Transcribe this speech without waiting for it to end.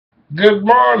Good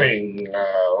morning.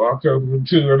 Welcome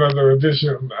to another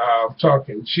edition of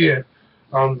Talking Shit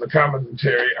on the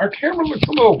commentary. Our camera looks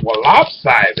a little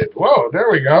lopsided. Whoa, there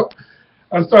we go.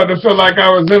 I started to feel like I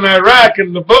was in Iraq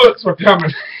and the bullets were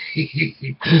coming.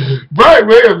 Brian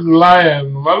Williams' lying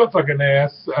motherfucking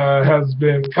ass has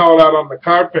been called out on the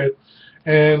carpet,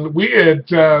 and we at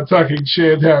Talking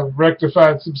Shit have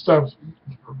rectified some stuff.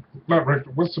 Not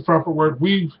rectified, what's the proper word?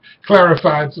 We've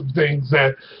clarified some things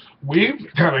that we've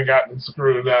kind of gotten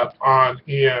screwed up on,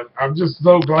 and I'm just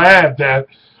so glad that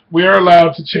we are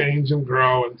allowed to change and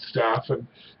grow and stuff and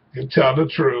tell the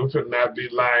truth and not be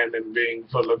lying and being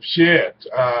full of shit.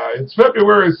 It's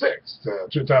February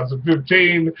 6th,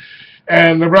 2015,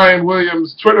 and the Brian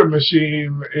Williams Twitter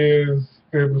machine is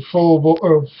in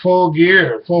full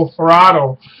gear, full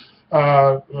throttle.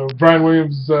 Brian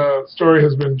Williams' story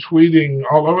has been tweeting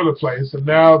all over the place, and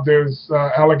now there's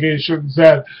allegations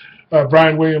that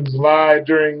Brian Williams lied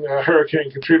during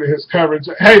Hurricane Katrina, his coverage.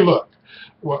 Hey, look,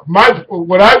 what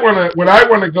I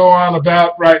want to go on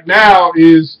about right now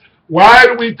is, why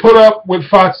do we put up with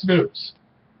Fox News?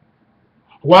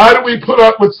 Why do we put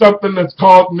up with something that's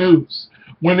called news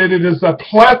when it is a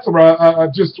plethora?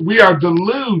 We are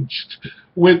deluged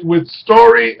with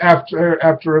story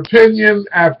after opinion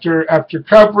after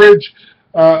coverage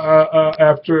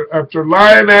after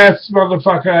lying ass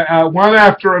motherfucker, one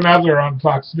after another on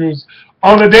Fox News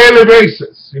on a daily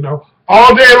basis,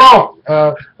 all day long.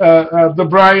 The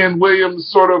Brian Williams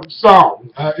sort of song,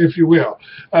 if you will.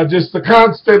 Just the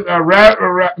constant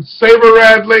saber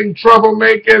rattling,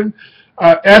 troublemaking,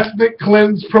 ethnic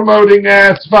cleanse promoting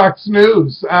ass Fox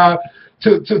News.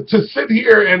 To sit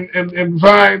here and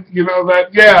find, that,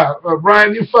 yeah,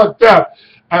 Brian, you fucked up.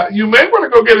 You may want to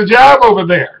go get a job over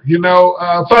there.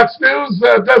 Fox News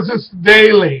does this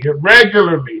daily,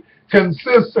 regularly,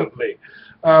 consistently.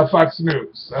 Fox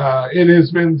News. It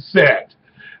has been said.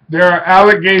 There are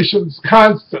allegations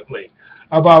constantly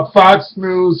about Fox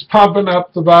News pumping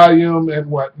up the volume and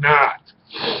whatnot.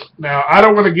 Now, I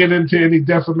don't want to get into any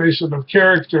defamation of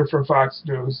character for Fox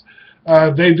News.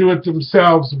 They do it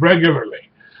themselves regularly.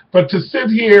 But to sit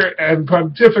here and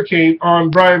pontificate on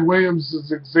Brian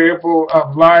Williams' example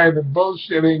of lying and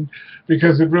bullshitting,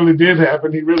 because it really did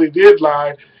happen, he really did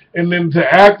lie, and then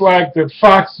to act like that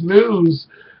Fox News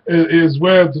is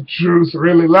where the truth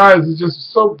really lies is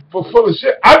just so full of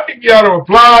shit. I think you ought to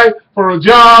apply for a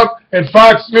job at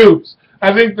Fox News.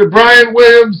 I think that Brian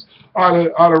Williams ought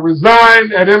to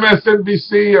resign at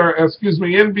MSNBC, or excuse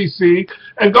me, NBC,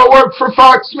 and go work for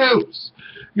Fox News.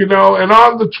 And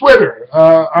on the Twitter,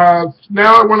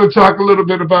 now I want to talk a little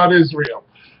bit about Israel.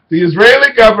 The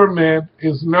Israeli government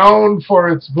is known for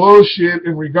its bullshit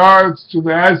in regards to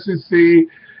the ICC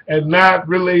and not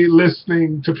really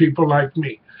listening to people like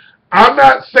me. I'm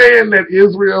not saying that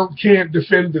Israel can't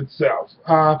defend itself,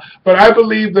 but I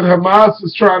believe that Hamas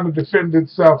is trying to defend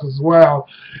itself as well.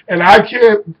 And I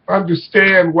can't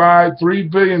understand why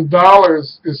 $3 billion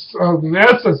is so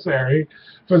necessary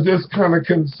for this kind of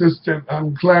consistent,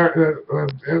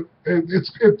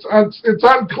 it's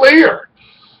unclear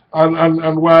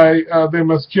on why they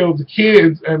must kill the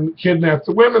kids and kidnap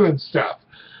the women and stuff.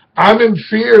 I'm in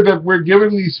fear that we're giving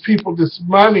these people this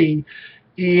money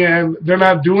and they're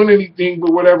not doing anything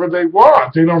but whatever they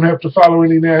want. They don't have to follow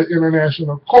any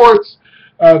international courts.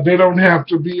 They don't have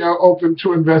to be open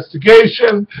to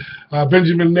investigation.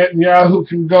 Benjamin Netanyahu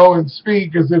can go and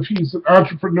speak as if he's an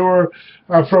entrepreneur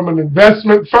from an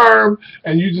investment firm,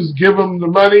 and you just give him the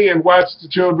money and watch the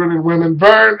children and women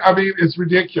burn. I mean, it's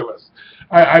ridiculous.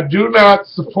 I do not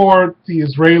support the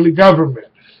Israeli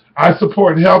government. I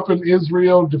support helping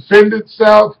Israel defend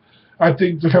itself. I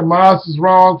think that Hamas is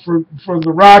wrong for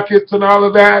the rockets and all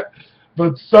of that.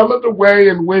 But some of the way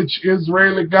in which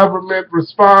Israeli government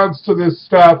responds to this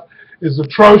stuff is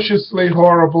atrociously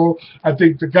horrible. I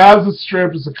think the Gaza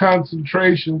Strip is a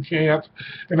concentration camp,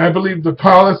 and I believe the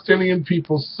Palestinian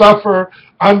people suffer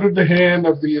under the hand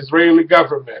of the Israeli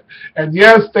government. And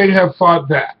yes, they have fought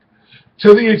back,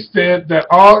 to the extent that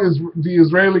the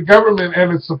Israeli government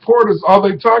and its supporters, all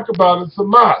they talk about is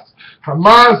Hamas.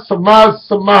 Hamas, Hamas,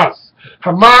 Hamas.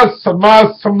 Hamas,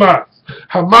 Hamas, Hamas.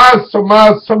 Hamas,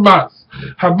 Hamas, Hamas.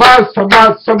 Hamas,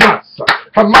 Hamas, Hamas.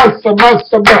 Hamas, Hamas,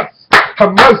 Hamas.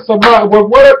 Hamas, Hamas. Well,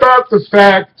 what about the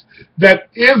fact that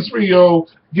Israel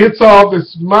gets all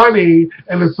this money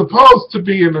and is supposed to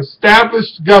be an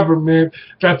established government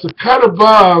that's a cut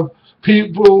above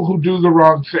people who do the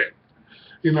wrong thing?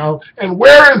 And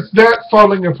where is that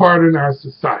falling apart in our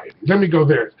society? Let me go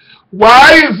there.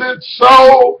 Why is it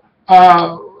so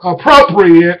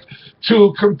appropriate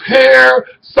to compare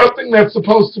something that's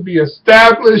supposed to be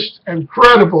established and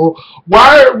credible.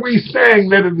 Why are we saying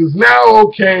that it is now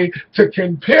okay to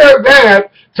compare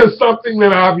that to something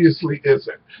that obviously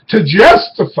isn't? To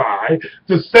justify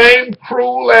the same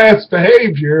cruel-ass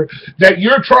behavior that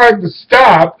you're trying to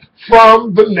stop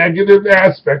from the negative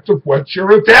aspect of what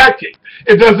you're attacking.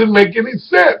 It doesn't make any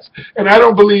sense, and I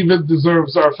don't believe it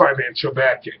deserves our financial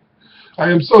backing.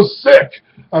 I am so sick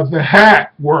of the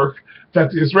hack work that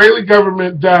the Israeli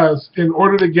government does in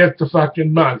order to get the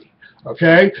fucking money.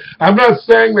 Okay? I'm not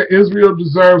saying that Israel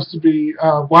deserves to be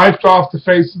wiped off the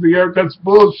face of the earth. That's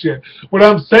bullshit. What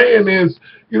I'm saying is,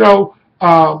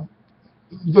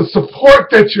 the support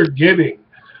that you're getting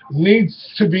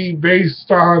needs to be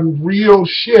based on real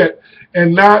shit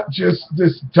and not just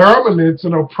this dominance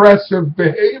and oppressive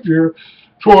behavior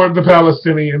toward the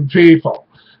Palestinian people.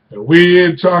 And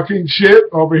we're talking shit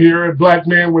over here at Black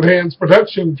Man with Hands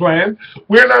Production Plan.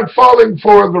 We're not falling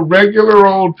for the regular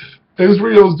old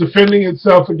Israel's defending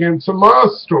itself against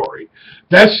Hamas story.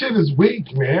 That shit is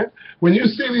weak, man. When you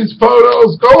see these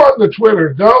photos, go on the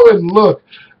Twitter, go and look.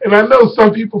 And I know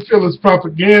some people feel it's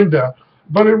propaganda,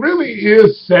 but it really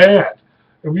is sad.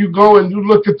 If you go and you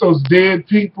look at those dead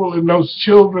people and those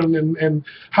children and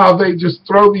how they just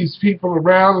throw these people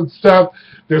around and stuff,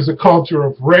 there's a culture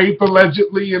of rape,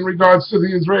 allegedly, in regards to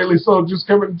the Israeli soldiers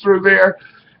coming through there.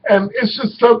 And it's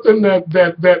just something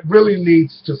that really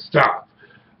needs to stop.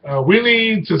 We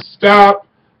need to stop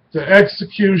the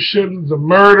execution, the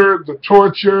murder, the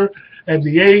torture, and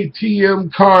the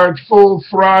ATM card full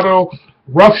throttle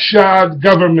roughshod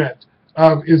government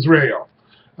of Israel.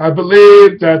 I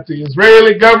believe that the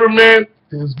Israeli government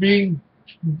is being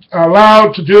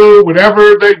allowed to do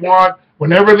whatever they want,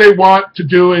 whenever they want to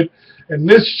do it. And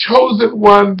this chosen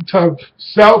one to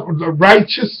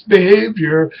self-righteous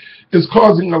behavior is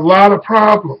causing a lot of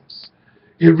problems.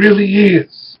 It really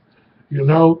is.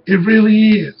 It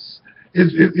really is.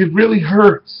 It really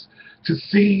hurts to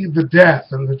see the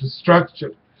death and the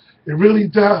destruction. It really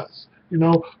does.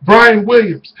 Brian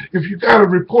Williams, if you got to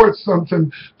report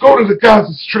something, go to the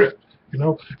Gaza Strip.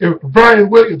 If Brian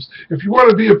Williams, if you want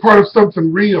to be a part of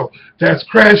something real that's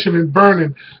crashing and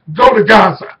burning, go to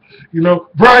Gaza.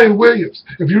 Brian Williams,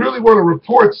 if you really want to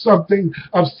report something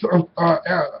of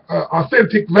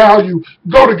authentic value,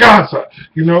 go to Gaza.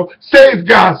 Save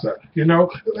Gaza.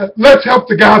 Let's help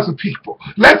the Gaza people.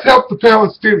 Let's help the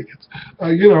Palestinians.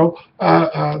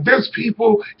 There's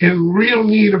people in real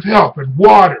need of help, and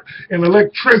water, and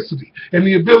electricity, and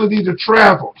the ability to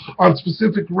travel on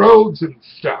specific roads and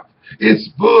stuff. It's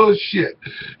bullshit.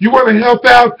 You want to help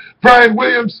out Brian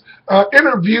Williams?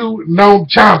 Interview Noam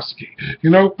Chomsky.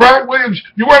 Brian Williams,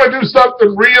 you want to do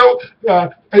something real?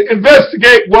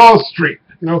 Investigate Wall Street.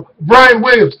 Brian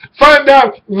Williams, find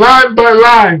out line by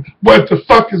line what the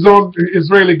fuck is on the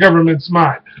Israeli government's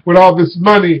mind with all this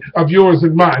money of yours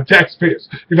and mine, taxpayers.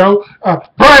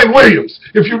 Brian Williams,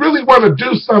 if you really want to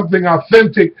do something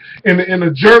authentic in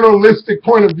a journalistic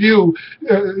point of view,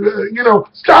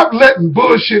 stop letting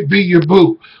bullshit be your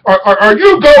boo. Or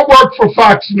you go work for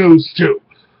Fox News too.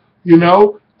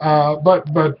 But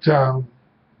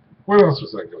what else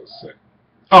was I going to say?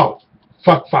 Oh,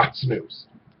 fuck Fox News.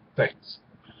 Thanks.